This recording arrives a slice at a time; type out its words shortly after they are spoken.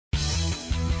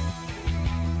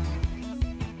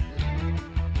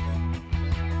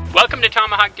Welcome to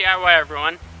Tomahawk DIY,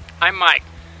 everyone. I'm Mike.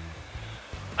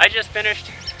 I just finished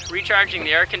recharging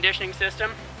the air conditioning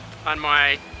system on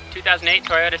my 2008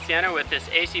 Toyota Sienna with this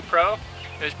AC Pro.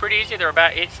 It was pretty easy. There were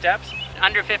about 8 steps.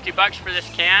 Under 50 bucks for this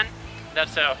can.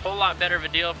 That's a whole lot better of a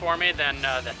deal for me than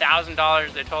the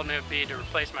 $1,000 they told me it would be to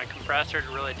replace my compressor to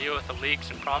really deal with the leaks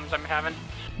and problems I'm having.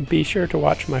 Be sure to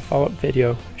watch my follow-up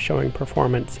video showing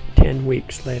performance 10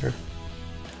 weeks later.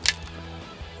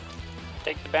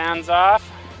 Take the bands off.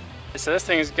 So this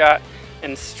thing's got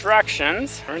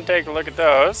instructions. We're going to take a look at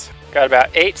those. Got about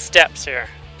 8 steps here.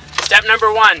 Step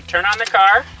number 1, turn on the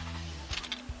car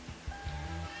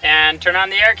and turn on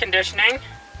the air conditioning.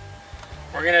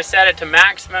 We're going to set it to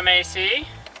maximum AC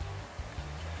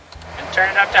and turn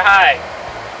it up to high.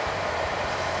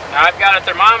 Now I've got a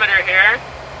thermometer here.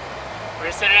 We're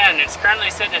going to sit it in. It's currently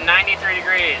sitting at 93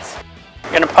 degrees. I'm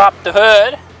going to pop the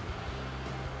hood.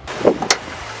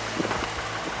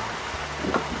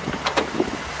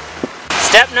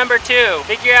 Step number 2,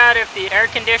 figure out if the air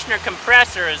conditioner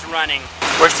compressor is running.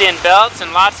 We're seeing belts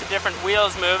and lots of different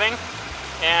wheels moving,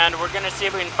 and we're going to see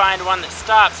if we can find one that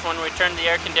stops when we turn the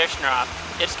air conditioner off.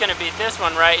 It's going to be this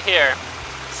one right here.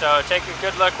 So take a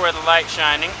good look where the light's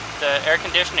shining, the air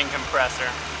conditioning compressor.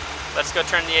 Let's go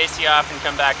turn the AC off and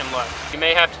come back and look. You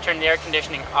may have to turn the air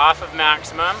conditioning off of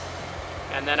maximum,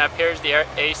 and then up here's the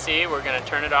AC. We're going to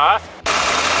turn it off.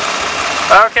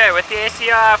 Okay, with the AC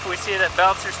off, we see that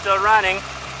belts are still running,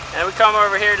 and we come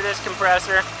over here to this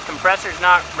compressor. Compressor's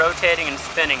not rotating and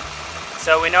spinning,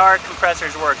 so we know our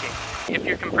compressor's working. If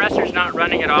your compressor's not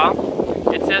running at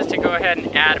all, it says to go ahead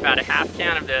and add about a half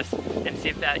can of this and see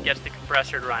if that gets the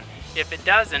compressor to run. If it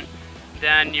doesn't,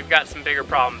 then you've got some bigger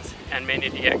problems and may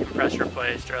need to get compressor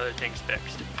replaced or other things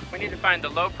fixed. We need to find the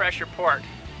low pressure port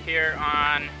here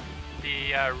on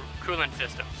the coolant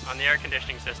system, on the air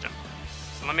conditioning system.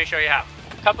 So let me show you how.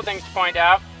 A couple things to point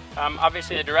out.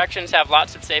 Obviously the directions have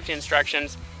lots of safety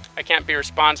instructions. I can't be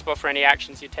responsible for any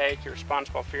actions you take. You're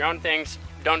responsible for your own things.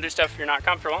 Don't do stuff if you're not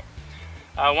comfortable.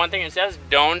 One thing it says,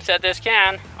 don't set this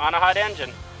can on a hot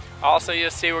engine. Also,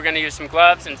 you'll see we're going to use some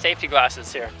gloves and safety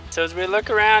glasses here. So as we look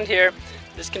around here,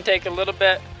 this can take a little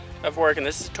bit of work, and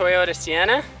this is a Toyota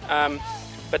Sienna,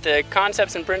 but the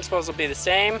concepts and principles will be the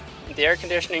same. The air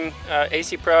conditioning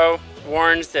AC Pro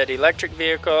warns that electric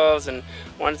vehicles and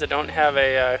ones that don't have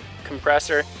a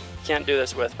compressor you can't do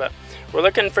this with, but we're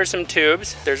looking for some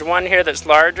tubes. There's one here that's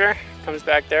larger, comes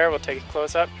back there. We'll take a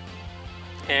close up,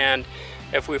 and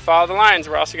if we follow the lines,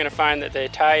 we're also going to find that they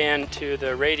tie into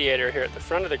the radiator here at the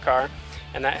front of the car,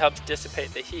 and that helps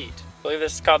dissipate the heat. I believe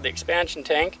this is called the expansion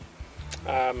tank.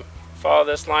 Follow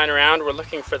this line around. We're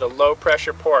looking for the low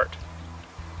pressure port.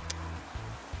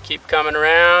 Keep coming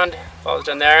around, follows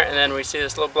down there, and then we see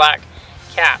this little black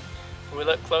cap. If we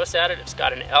look close at it, it's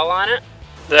got an L on it.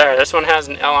 There, this one has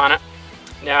an L on it.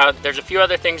 Now, there's a few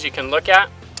other things you can look at.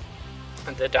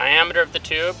 The diameter of the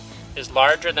tube is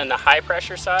larger than the high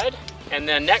pressure side. And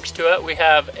then next to it, we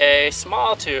have a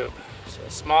small tube. So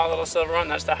a small little silver one,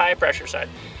 that's the high pressure side.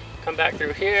 Come back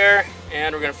through here,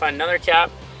 and we're gonna find another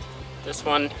cap. This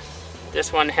one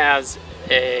has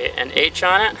an H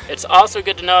on it. It's also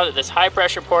good to know that this high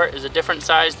pressure port is a different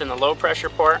size than the low pressure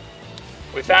port.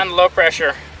 We found the low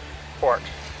pressure port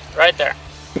right there.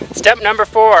 Step number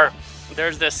 4,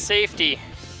 there's this safety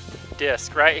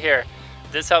disc right here.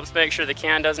 This helps make sure the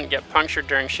can doesn't get punctured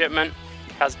during shipment.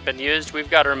 It hasn't been used, we've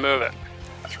got to remove it.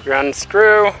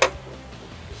 So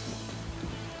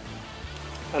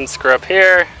unscrew up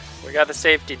here. We got the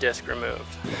safety disc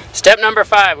removed. Step number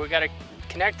 5, we got to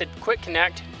connect the quick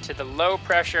connect to the low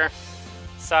pressure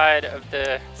side of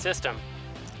the system.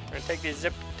 We're going to take these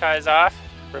zip ties off.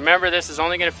 Remember, this is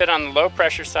only going to fit on the low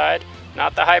pressure side,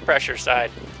 not the high pressure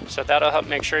side. So that'll help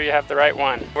make sure you have the right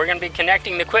one. We're going to be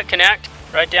connecting the quick connect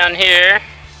right down here.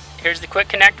 Here's the quick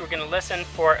connect. We're going to listen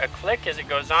for a click as it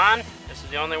goes on. This is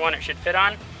the only one it should fit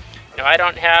on. Now I do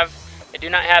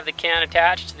not have the can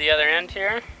attached to the other end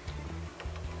here.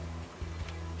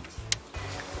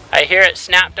 I hear it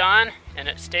snapped on and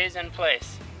it stays in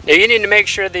place. Now you need to make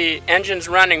sure the engine's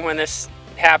running when this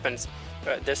happens,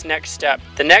 this next step.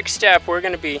 The next step, we're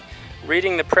going to be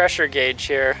reading the pressure gauge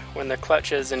here when the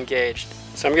clutch is engaged.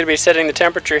 So I'm going to be setting the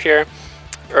temperature here.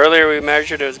 Earlier we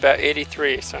measured it was about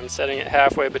 83, so I'm setting it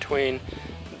halfway between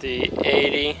the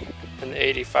 80 and the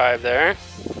 85 there.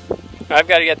 I've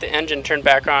got to get the engine turned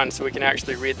back on so we can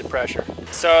actually read the pressure.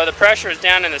 So the pressure is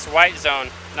down in this white zone,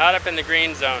 not up in the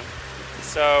green zone.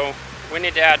 So we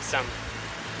need to add some.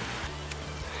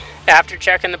 After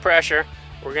checking the pressure,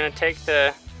 we're going to take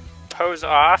the hose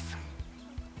off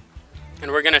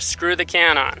and we're going to screw the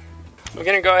can on. I'm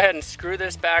going to go ahead and screw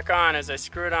this back on. As I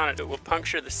screw it on, it will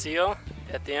puncture the seal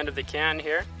at the end of the can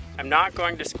here. I'm not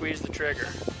going to squeeze the trigger.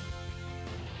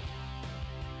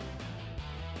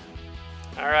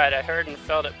 Alright, I heard and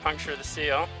felt it puncture the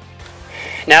seal.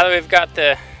 Now that we've got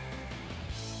the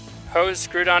hose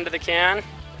screwed onto the can,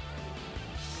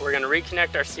 we're going to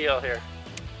reconnect our seal here.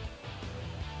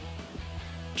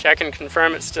 Check and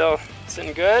confirm it's still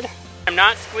sitting good. I'm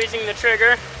not squeezing the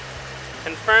trigger.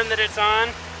 Confirm that it's on.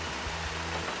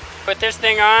 Put this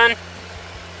thing on.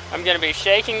 I'm going to be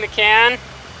shaking the can,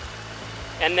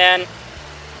 and then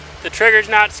the trigger's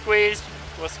not squeezed.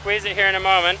 We'll squeeze it here in a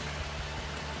moment.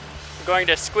 I'm going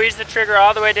to squeeze the trigger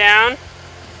all the way down.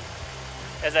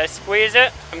 As I squeeze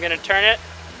it, I'm going to turn it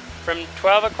from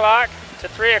 12 o'clock to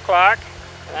 3 o'clock,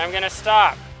 and I'm going to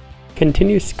stop.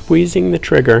 Continue squeezing the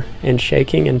trigger and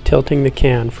shaking and tilting the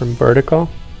can from vertical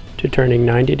to turning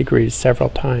 90 degrees several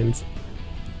times.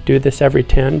 Do this every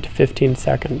 10 to 15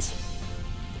 seconds.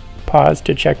 Pause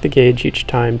to check the gauge each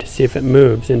time to see if it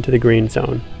moves into the green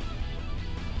zone.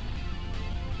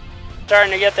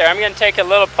 Starting to get there. I'm going to take a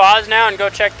little pause now and go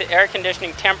check the air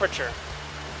conditioning temperature.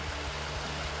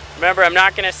 Remember, I'm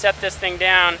not going to set this thing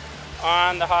down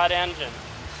on the hot engine.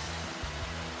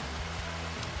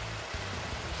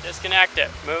 Disconnect it,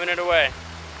 moving it away.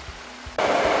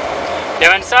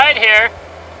 Now inside here,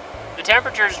 the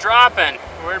temperature's dropping.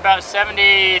 We're about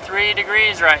 73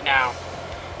 degrees right now.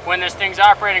 When this thing's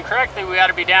operating correctly, we ought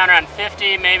to be down around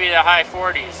 50, maybe the high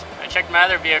 40s. I checked my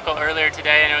other vehicle earlier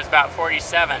today and it was about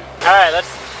 47. Alright,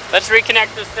 let's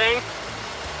reconnect this thing.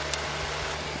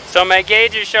 So my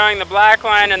gauge is showing the black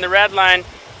line and the red line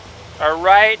are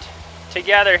right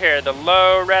together here, the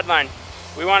low red line.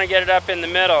 We want to get it up in the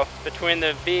middle between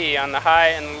the V on the high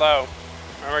and the low.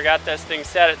 And we got this thing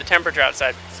set at the temperature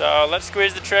outside. So let's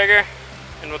squeeze the trigger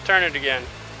and we'll turn it again.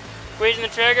 Squeezing the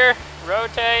trigger,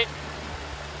 rotate,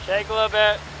 shake a little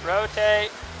bit,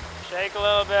 rotate, shake a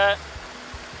little bit.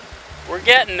 We're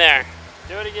getting there.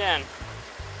 Do it again.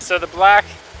 So the black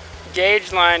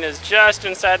gauge line is just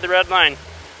inside the red line.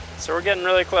 So we're getting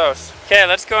really close. Okay,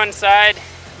 let's go inside,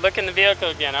 look in the vehicle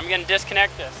again. I'm going to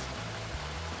disconnect this.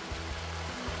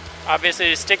 Obviously,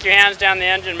 just stick your hands down the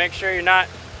engine, make sure you're not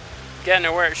getting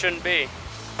it where it shouldn't be.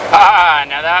 Ah,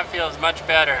 now that feels much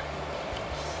better.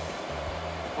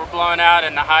 We're blowing out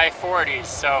in the high 40s,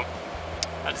 so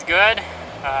that's good.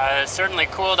 It's certainly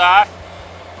cooled off.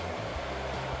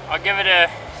 I'll give it a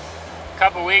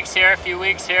couple weeks here, a few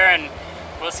weeks here, and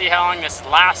we'll see how long this is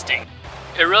lasting.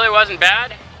 It really wasn't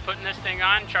bad putting this thing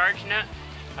on, charging it.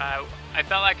 I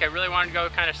felt like I really wanted to go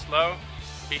kind of slow.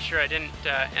 Be sure I didn't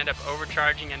end up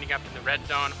overcharging, ending up in the red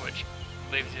zone, which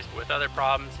leaves you with other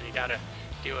problems and you gotta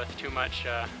deal with too much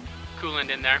coolant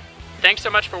in there. Thanks so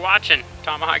much for watching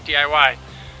Tomahawk DIY.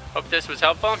 Hope this was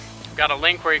helpful. I've got a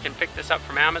link where you can pick this up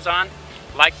from Amazon.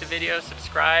 Like the video,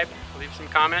 subscribe, leave some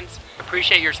comments.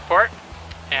 Appreciate your support,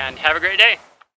 and have a great day.